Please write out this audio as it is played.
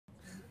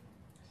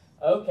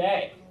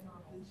Okay.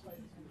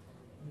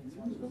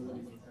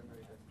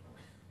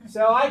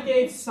 So I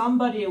gave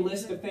somebody a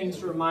list of things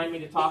to remind me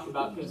to talk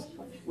about because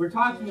we're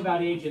talking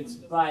about agents,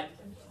 but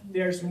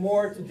there's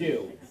more to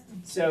do.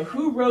 So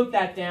who wrote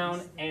that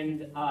down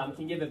and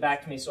can give it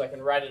back to me so I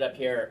can write it up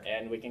here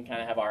and we can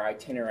kind of have our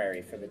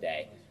itinerary for the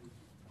day.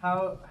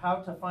 How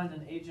to find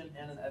an agent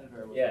and an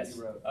editor was Yes. what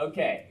you wrote.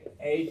 Okay.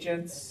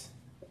 Agents,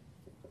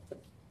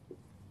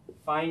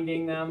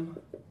 finding them.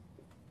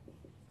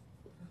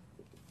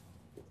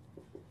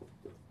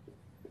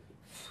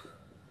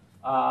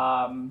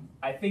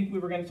 I think we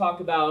were going to talk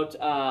about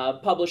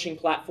publishing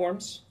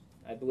platforms.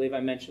 I believe I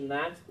mentioned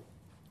that.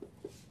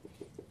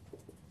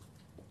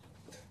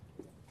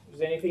 Is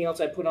there anything else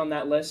I put on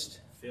that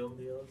list? Film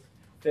deals.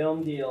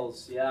 Film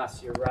deals.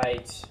 Yes, you're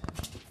right.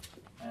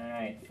 All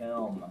right,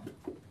 film.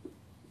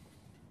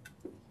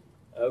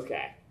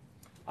 Okay.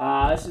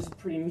 This is a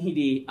pretty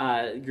meaty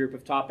group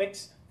of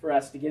topics for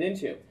us to get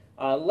into.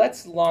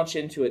 Let's launch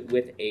into it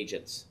with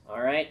agents.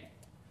 All right?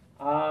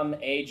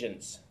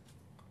 Agents.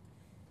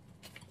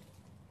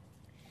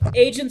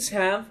 Agents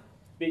have,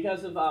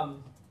 because of,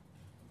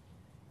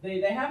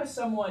 they have a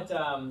somewhat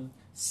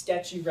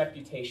sketchy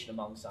reputation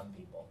among some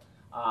people.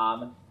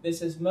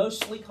 This is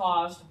mostly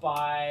caused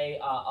by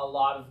a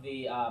lot of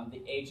the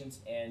agents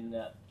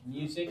in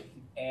music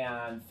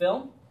and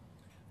film,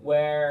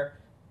 where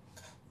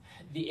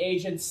the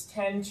agents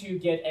tend to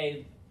get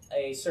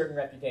a certain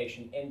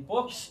reputation. In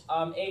books,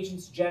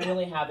 agents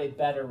generally have a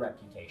better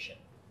reputation.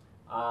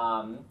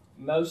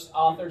 Most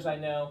authors I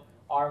know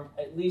are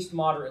at least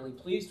moderately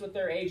pleased with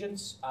their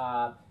agents.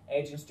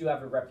 Agents do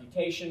have a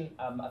reputation,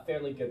 a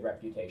fairly good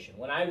reputation.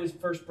 When I was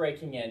first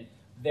breaking in,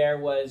 there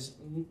was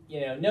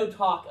no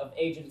talk of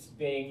agents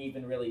being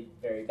even really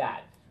very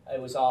bad.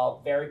 It was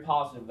all very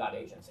positive about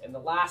agents. In the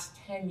last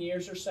 10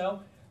 years or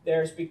so,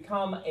 there's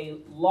become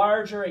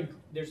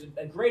there's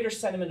a greater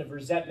sentiment of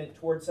resentment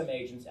towards some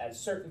agents as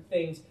certain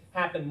things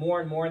happen more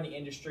and more in the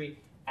industry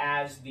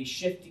as the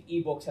shift to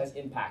ebooks has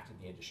impacted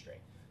the industry.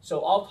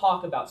 So I'll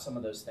talk about some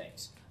of those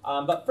things.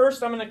 But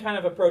first, I'm going to kind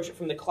of approach it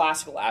from the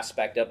classical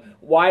aspect of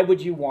why would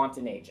you want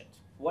an agent?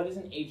 What does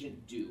an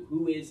agent do?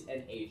 Who is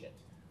an agent?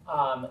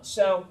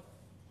 So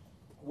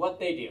what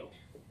they do.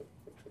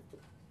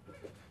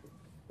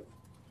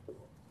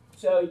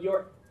 So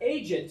your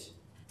agent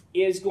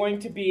is going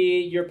to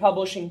be your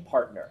publishing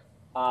partner.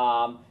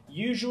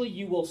 Usually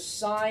you will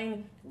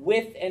sign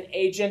with an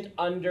agent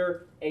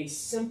under a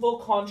simple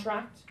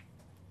contract.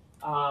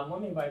 Let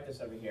me write this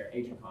over here,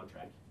 agent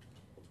contract.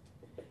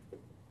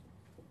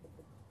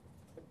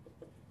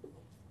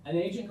 An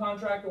agent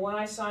contract, the one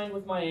I signed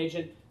with my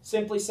agent,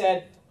 simply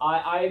said,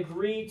 I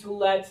agree to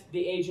let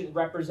the agent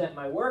represent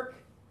my work,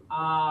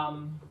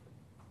 and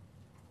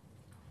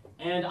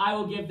I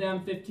will give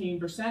them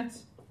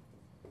 15%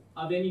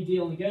 of any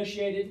deal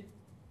negotiated.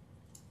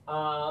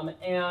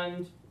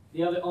 And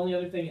the only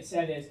other thing it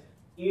said is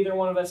either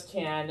one of us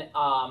can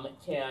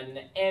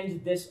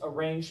end this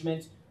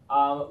arrangement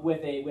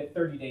with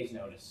 30 days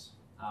notice.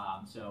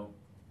 So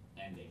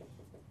ending.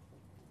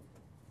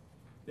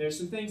 There's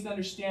some things to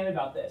understand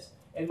about this.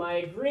 In my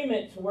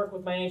agreement to work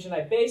with my agent,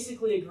 I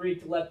basically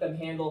agreed to let them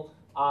handle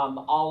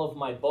all of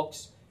my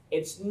books.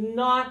 It's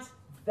not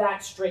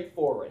that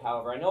straightforward,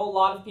 however. I know a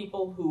lot of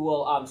people who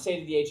will say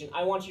to the agent,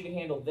 I want you to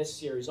handle this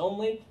series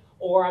only,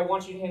 or I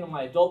want you to handle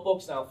my adult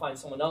books, and I'll find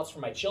someone else for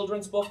my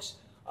children's books,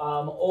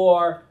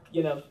 or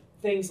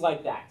things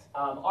like that.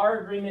 Our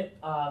agreement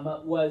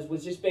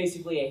was just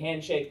basically a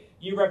handshake.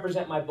 You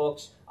represent my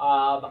books.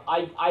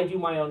 I do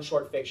my own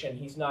short fiction.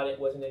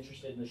 Wasn't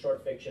interested in the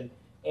short fiction,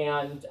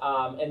 and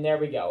there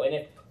we go. And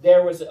if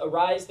there was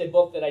a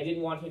book that I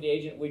didn't want to the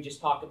agent, we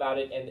just talk about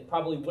it, and it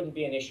probably wouldn't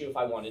be an issue if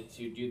I wanted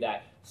to do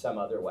that some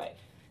other way.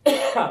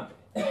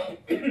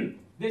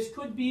 This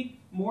could be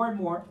more and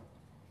more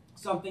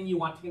something you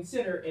want to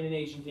consider in an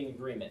agenting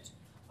agreement.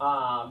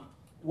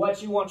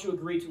 What you want to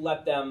agree to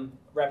let them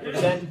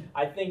represent.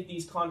 I think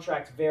these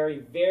contracts vary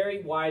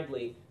very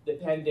widely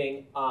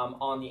depending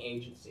on the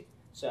agency.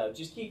 So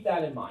just keep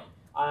that in mind.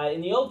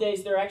 In the old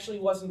days, there actually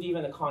wasn't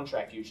even a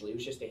contract usually. It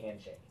was just a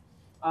handshake.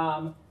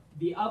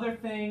 The other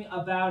thing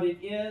about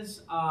it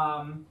is,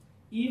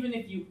 even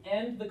if you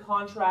end the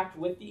contract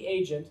with the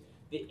agent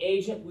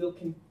will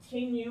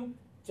continue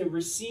to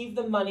receive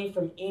the money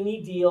from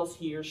any deals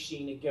he or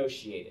she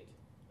negotiated.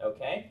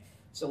 Okay?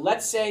 So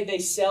let's say they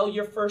sell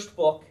your first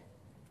book,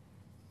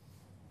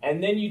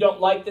 and then you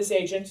don't like this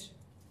agent,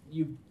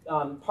 you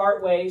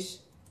part ways,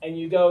 and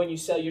you go and you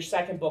sell your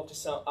second book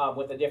to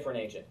with a different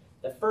agent.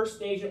 The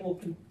first agent will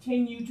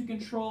continue to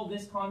control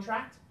this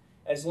contract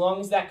as long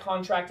as that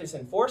contract is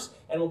in force,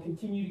 and will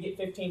continue to get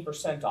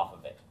 15% off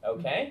of it.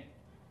 Okay?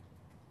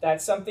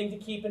 That's something to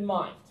keep in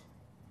mind.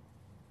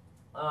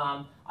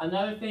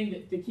 Another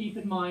thing to keep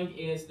in mind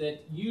is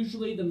that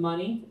usually the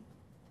money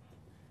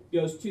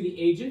goes to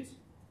the agent,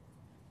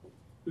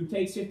 who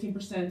takes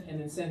 15% and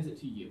then sends it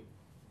to you.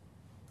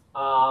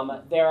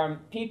 There are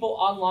people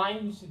online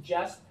who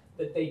suggest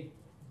that they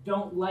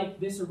don't like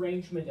this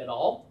arrangement at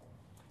all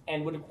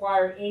and would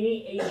require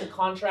any agent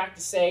contract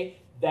to say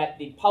that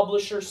the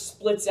publisher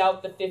splits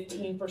out the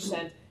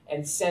 15%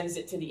 and sends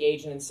it to the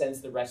agent and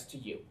sends the rest to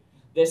you.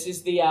 This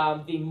is the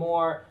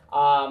more,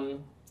 how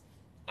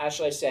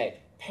shall I say,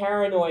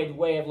 paranoid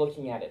way of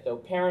looking at it, though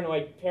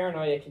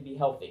paranoia can be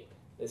healthy.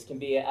 This can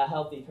be a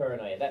healthy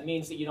paranoia. That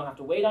means that you don't have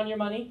to wait on your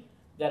money.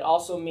 That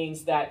also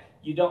means that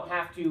you don't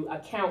have to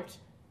account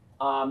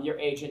your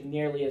agent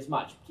nearly as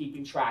much,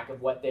 keeping track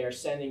of what they're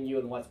sending you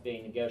and what's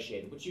being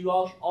negotiated, which you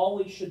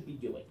always should be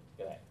doing.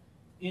 Go ahead.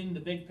 In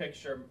the big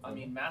picture, I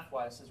mean,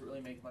 math-wise, does it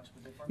really make much of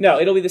a difference? No,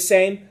 it'll be the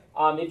same.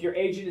 If your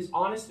agent is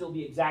honest, it'll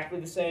be exactly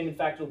the same. In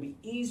fact, it'll be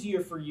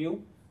easier for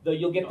you, though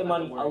you'll get the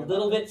money a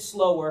little bit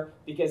slower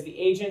because the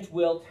agent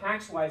will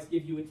tax-wise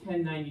give you a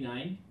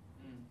 1099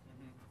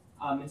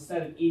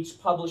 instead of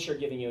each publisher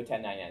giving you a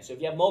 1099. So if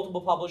you have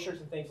multiple publishers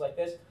and things like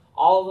this,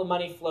 all of the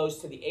money flows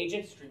to the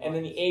agent, and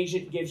then the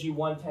agent gives you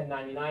one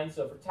 1099.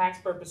 So for tax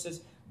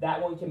purposes,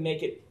 that one can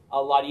make it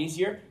a lot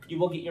easier. You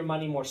will get your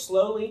money more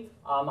slowly.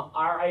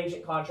 Our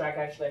agent contract,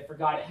 actually, I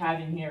forgot it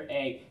had in here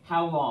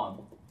how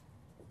long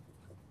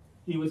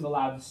he was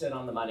allowed to sit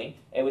on the money.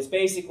 It was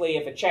basically,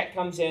 if a check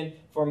comes in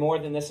for more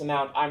than this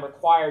amount, I'm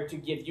required to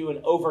give you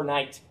an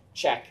overnight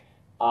check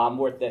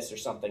worth this or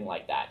something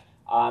like that.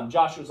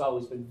 Joshua's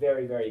always been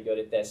very, very good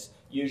at this.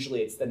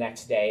 Usually it's the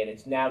next day, and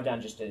it's now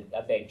done just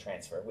a bank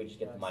transfer. We just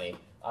get the money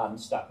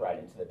stuck right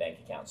into the bank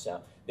account.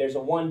 So there's a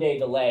one-day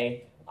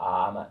delay,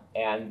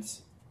 and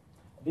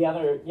the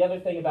other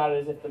thing about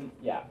it is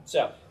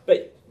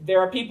but there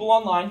are people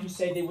online who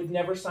say they would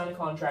never sign a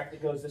contract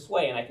that goes this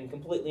way, and I can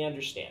completely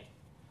understand.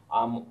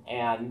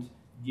 And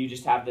you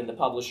just have then the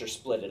publisher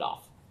split it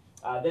off.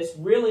 This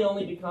really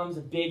only becomes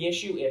a big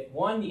issue if,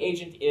 one, the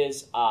agent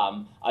is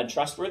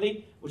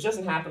untrustworthy, which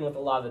doesn't happen with a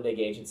lot of the big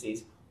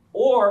agencies,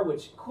 or,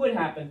 which could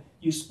happen,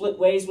 you split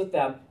ways with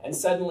them, and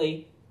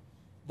suddenly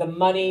the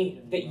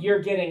money that you're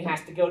getting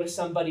has to go to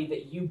somebody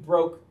that you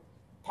broke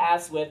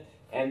paths with,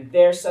 and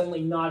they're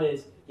suddenly not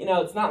as,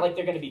 it's not like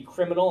they're going to be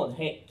criminal and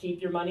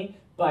keep your money,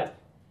 but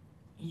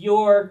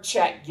your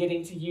check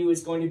getting to you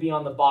is going to be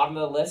on the bottom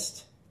of the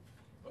list.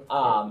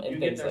 And you things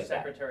get their like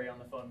secretary on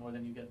the phone more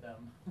than you get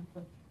them.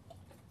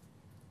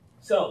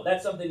 So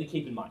that's something to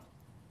keep in mind.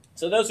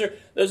 So those are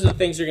the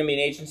things that are going to be an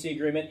agency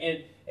agreement.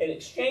 And in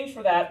exchange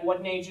for that, what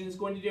an agent is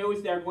going to do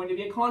is they're going to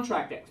be a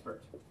contract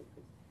expert.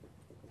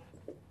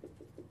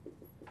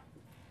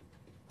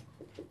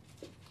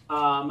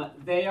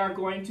 They are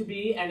going to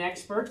be an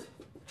expert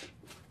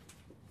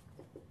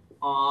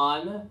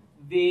on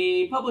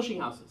the publishing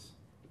houses.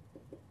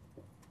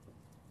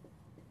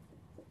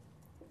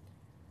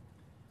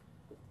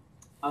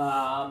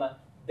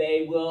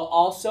 They will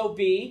also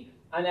be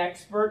an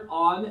expert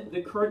on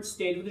the current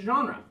state of the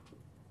genre.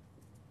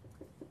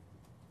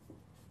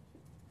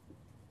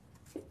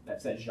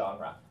 That says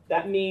genre.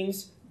 That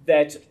means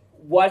that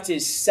what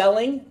is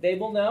selling, they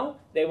will know.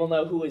 They will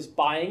know who is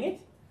buying it.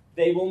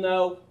 They will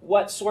know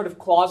what sort of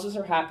clauses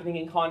are happening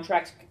in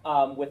contracts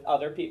with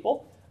other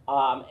people,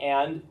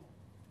 and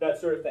that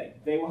sort of thing.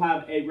 They will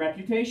have a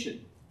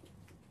reputation.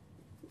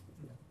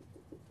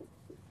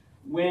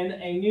 When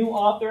a new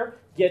author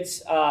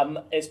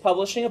is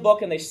publishing a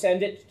book and they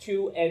send it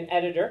to an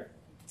editor,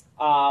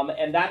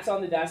 and that's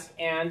on the desk,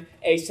 and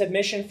a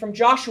submission from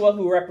Joshua,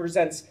 who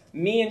represents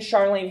me and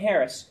Charlene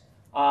Harris.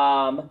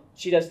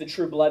 She does the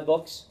True Blood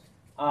books,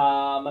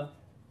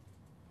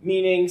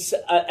 meaning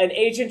an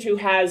agent who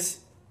has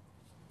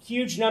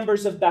huge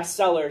numbers of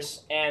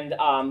bestsellers and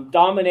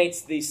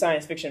dominates the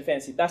science fiction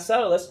fantasy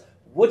bestseller list.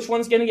 Which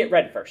one's going to get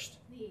read first?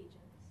 The agents.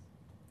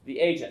 The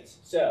agents.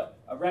 So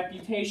a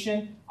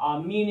reputation,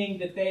 meaning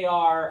that they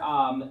are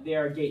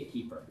a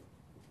gatekeeper.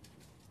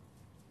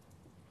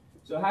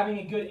 So having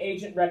a good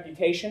agent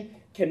reputation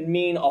can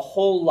mean a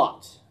whole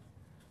lot.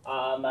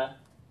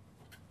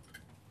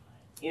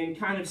 In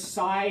kind of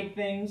side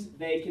things,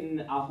 they can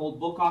hold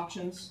book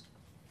auctions.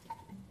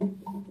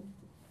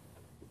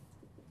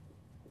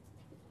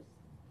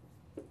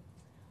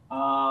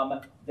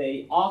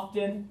 They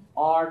often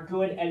are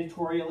good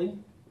editorially.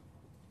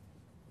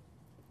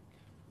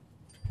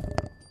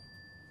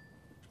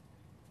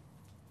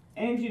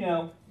 And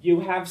you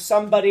have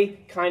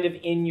somebody kind of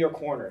in your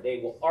corner. They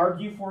will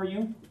argue for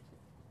you,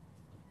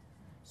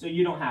 so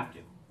you don't have to.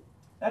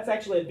 That's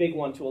actually a big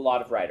one to a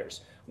lot of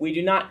writers. We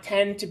do not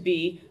tend to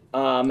be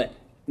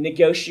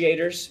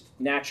negotiators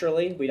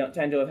naturally. We don't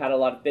tend to have had a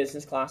lot of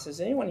business classes.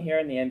 Anyone here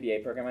in the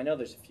MBA program? I know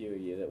there's a few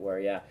of you that were,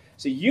 yeah.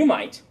 So you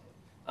might,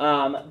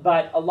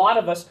 but a lot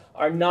of us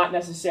are not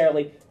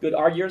necessarily good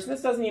arguers. And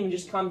this doesn't even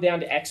just come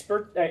down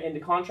to into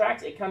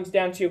contracts. It comes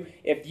down to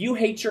if you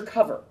hate your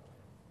cover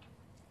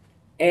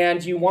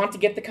and you want to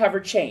get the cover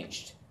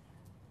changed,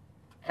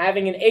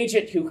 having an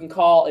agent who can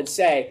call and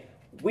say,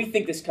 we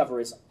think this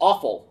cover is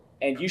awful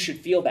and you should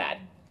feel bad,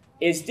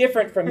 is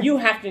different from you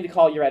having to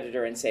call your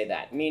editor and say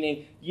that,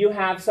 meaning you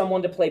have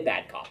someone to play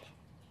bad cop,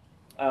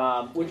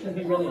 which would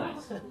be really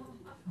nice.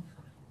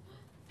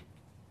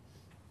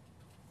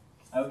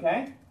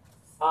 Okay?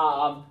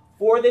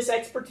 For this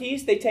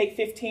expertise, they take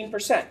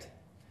 15%.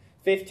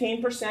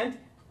 15%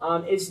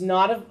 is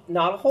not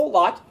a whole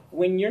lot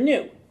when you're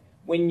new.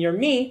 When you're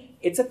me,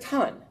 it's a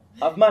ton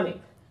of money.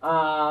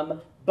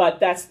 But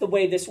that's the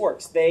way this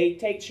works. They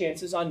take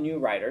chances on new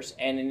writers,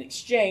 and in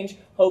exchange,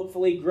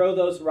 hopefully grow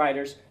those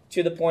writers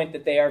to the point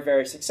that they are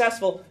very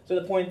successful, to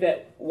the point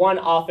that one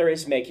author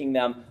is making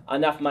them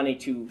enough money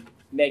to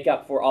make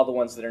up for all the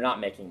ones that are not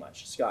making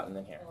much. Scott, and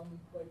then here.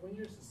 Like when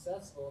you're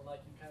successful and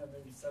like you kind of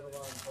maybe settle on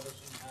a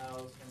publishing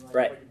house and like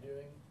Right. what you're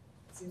doing,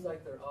 it seems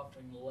like they're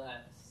offering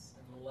less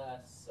and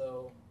less.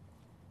 So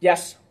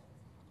Yes,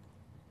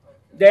 okay.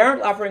 they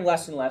aren't offering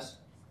less and less,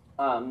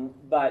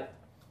 but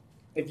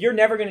if you're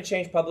never going to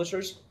change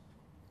publishers,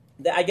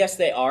 I guess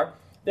they are.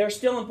 There are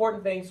still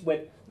important things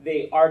with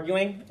the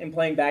arguing and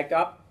playing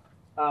backup.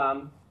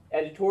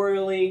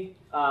 Editorially,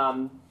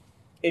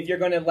 if you're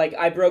going to, like,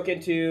 I broke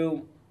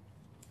into,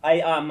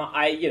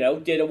 I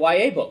did a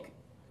YA book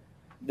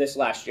this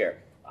last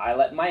year. I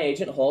let my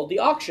agent hold the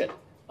auction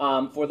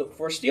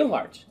for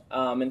Steelheart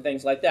and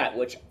things like that,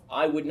 which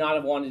I would not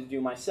have wanted to do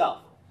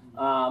myself.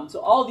 So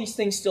all these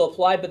things still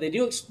apply, but they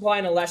do apply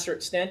in a lesser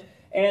extent.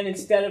 And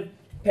instead of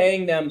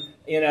paying them,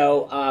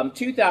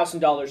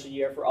 $2,000 a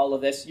year for all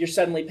of this, you're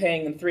suddenly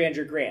paying them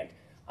 $300,000,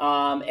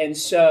 and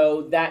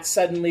so that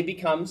suddenly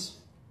becomes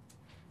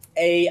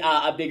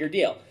a bigger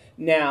deal.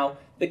 Now,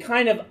 the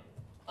kind of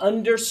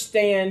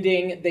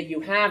understanding that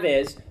you have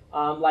is,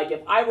 like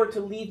if I were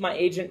to leave my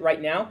agent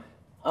right now,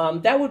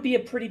 that would be a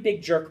pretty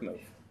big jerk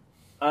move,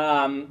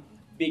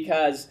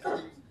 because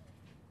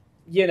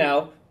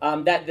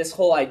that this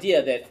whole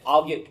idea that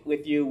I'll get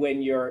with you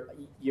when you're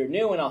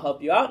new and I'll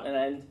help you out,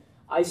 and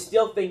I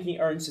still think he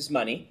earns his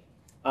money.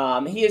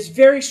 He is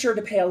very sure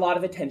to pay a lot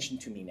of attention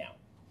to me now.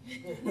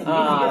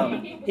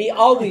 He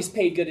always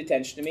paid good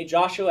attention to me.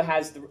 Joshua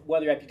has one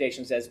of the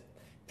reputations as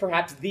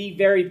perhaps the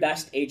very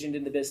best agent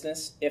in the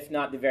business, if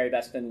not the very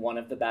best, then one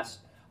of the best.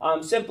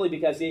 Simply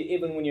because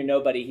even when you're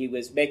nobody, he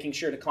was making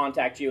sure to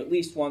contact you at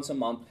least once a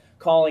month,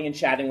 calling and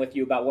chatting with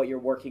you about what you're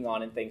working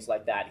on and things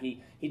like that. He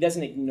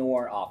doesn't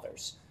ignore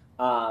authors.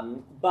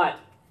 But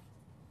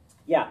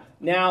yeah,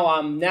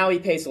 now he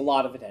pays a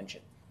lot of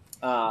attention.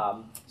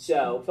 But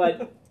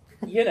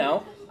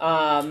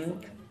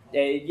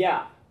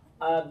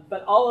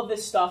all of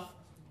this stuff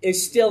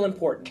is still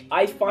important.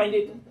 I find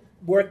it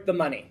worth the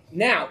money.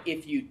 Now,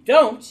 if you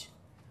don't,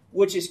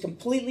 which is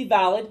completely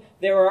valid,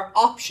 there are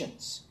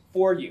options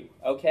for you,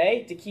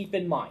 okay, to keep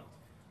in mind.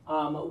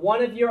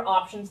 One of your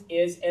options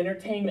is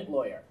entertainment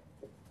lawyer.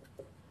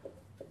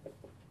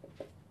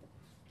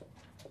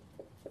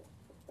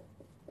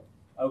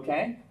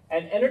 Okay?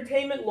 An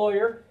entertainment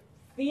lawyer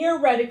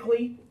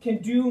theoretically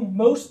can do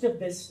most of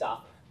this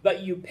stuff,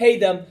 but you pay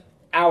them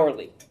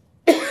hourly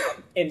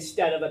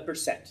instead of a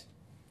percent.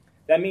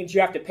 That means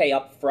you have to pay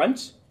up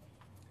front,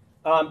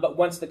 but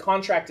once the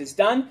contract is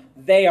done,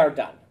 they are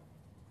done.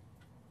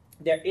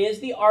 There is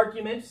the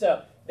argument,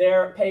 so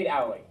they're paid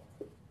hourly.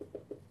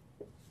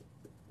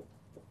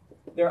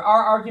 There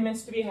are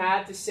arguments to be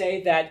had to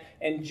say that,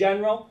 in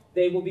general,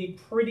 they will be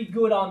pretty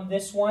good on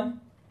this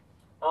one,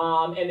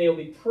 and they will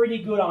be pretty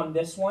good on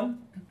this one,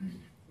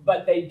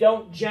 but they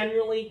don't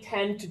generally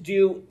tend to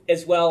do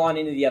as well on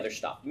any of the other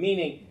stuff,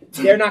 meaning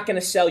they're not going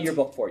to sell your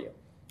book for you.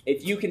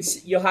 If you can,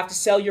 you'll have to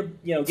sell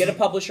get a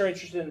publisher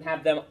interested and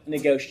have them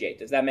negotiate.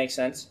 Does that make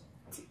sense?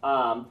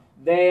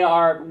 They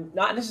are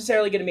not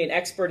necessarily going to be an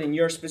expert in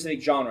your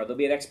specific genre. They'll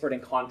be an expert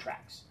in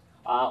contracts.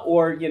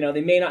 Or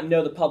they may not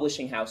know the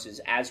publishing houses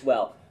as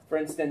well. For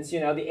instance,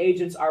 the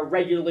agents are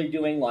regularly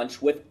doing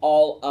lunch with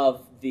all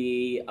of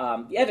the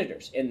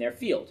editors in their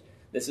field.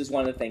 This is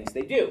one of the things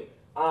they do.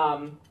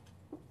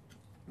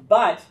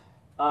 But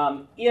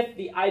if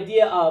the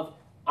idea of,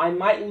 I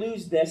might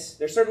lose this,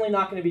 they're certainly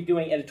not going to be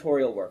doing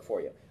editorial work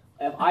for you.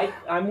 If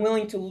I'm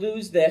willing to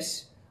lose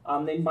this,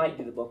 they might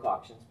do the book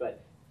auctions.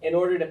 But in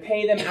order to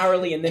pay them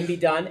hourly and then be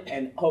done,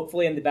 and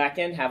hopefully in the back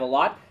end have a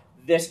lot,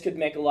 this could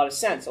make a lot of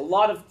sense. A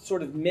lot of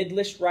sort of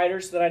mid-list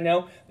writers that I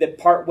know that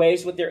part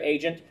ways with their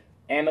agent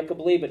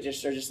amicably, but are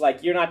just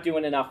like, you're not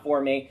doing enough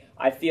for me.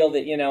 I feel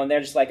that, and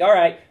they're just like, all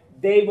right,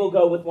 they will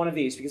go with one of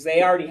these because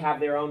they already have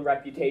their own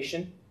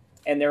reputation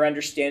and their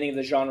understanding of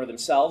the genre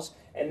themselves,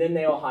 and then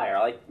they'll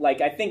hire.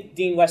 Like I think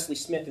Dean Wesley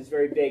Smith is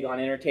very big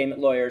on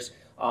entertainment lawyers,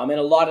 and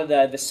a lot of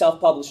the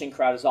self-publishing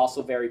crowd is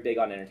also very big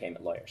on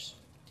entertainment lawyers.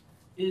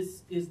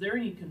 Is there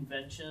any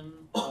convention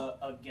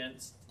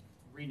against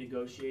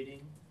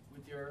renegotiating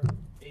with your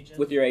agent?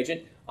 With your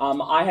agent?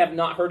 I have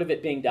not heard of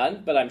it being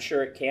done, but I'm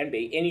sure it can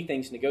be.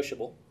 Anything's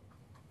negotiable.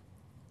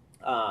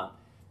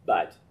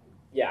 But,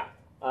 yeah.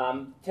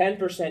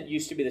 10%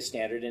 used to be the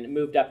standard, and it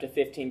moved up to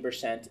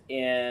 15%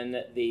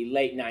 in the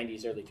late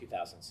 90s, early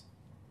 2000s.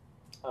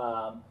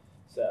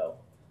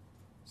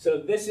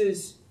 So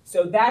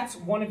that's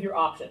one of your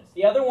options.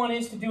 The other one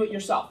is to do it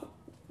yourself,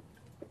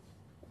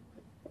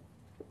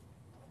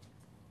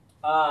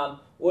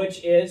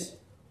 which is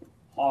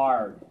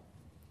hard,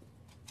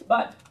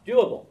 but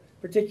doable,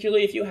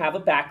 particularly if you have a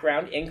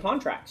background in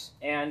contracts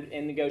and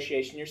in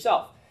negotiation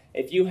yourself.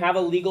 If you have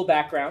a legal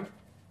background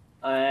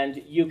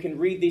and you can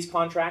read these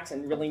contracts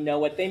and really know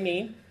what they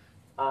mean,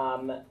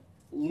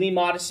 Lee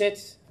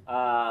Modesitt,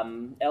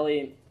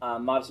 Ellie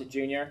Modesitt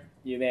Jr.,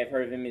 You may have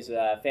heard of him. He's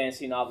a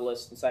fantasy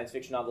novelist and science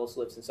fiction novelist,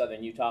 lives in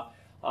southern Utah.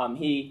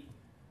 He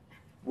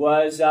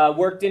was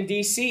worked in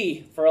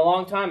D.C. for a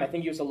long time. I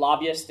think he was a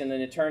lobbyist and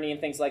an attorney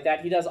and things like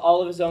that. He does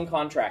all of his own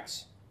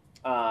contracts.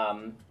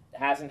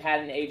 Hasn't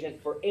had an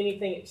agent for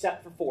anything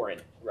except for foreign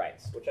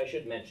rights, which I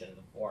should mention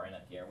the foreign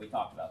up here. We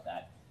talked about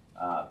that,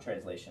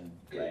 translation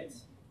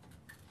rights.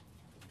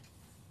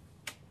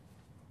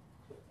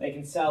 They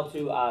can sell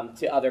to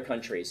other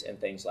countries and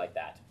things like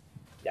that.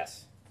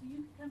 Yes? So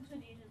you come to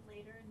an agent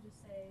later and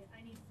just say,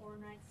 I need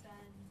foreign rights done.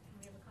 Can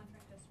we have a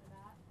contract just for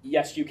that?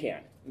 Yes, you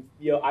can.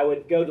 I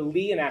would go to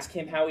Lee and ask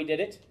him how he did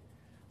it.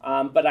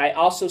 But I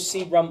also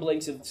see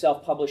rumblings of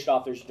self-published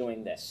authors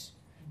doing this,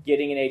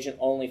 getting an agent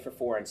only for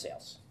foreign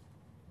sales.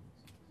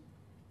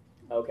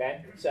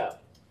 Okay, so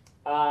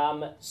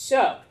I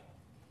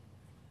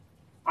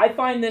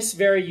find this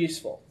very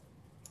useful.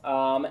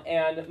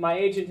 And my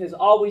agent has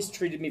always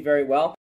treated me very well.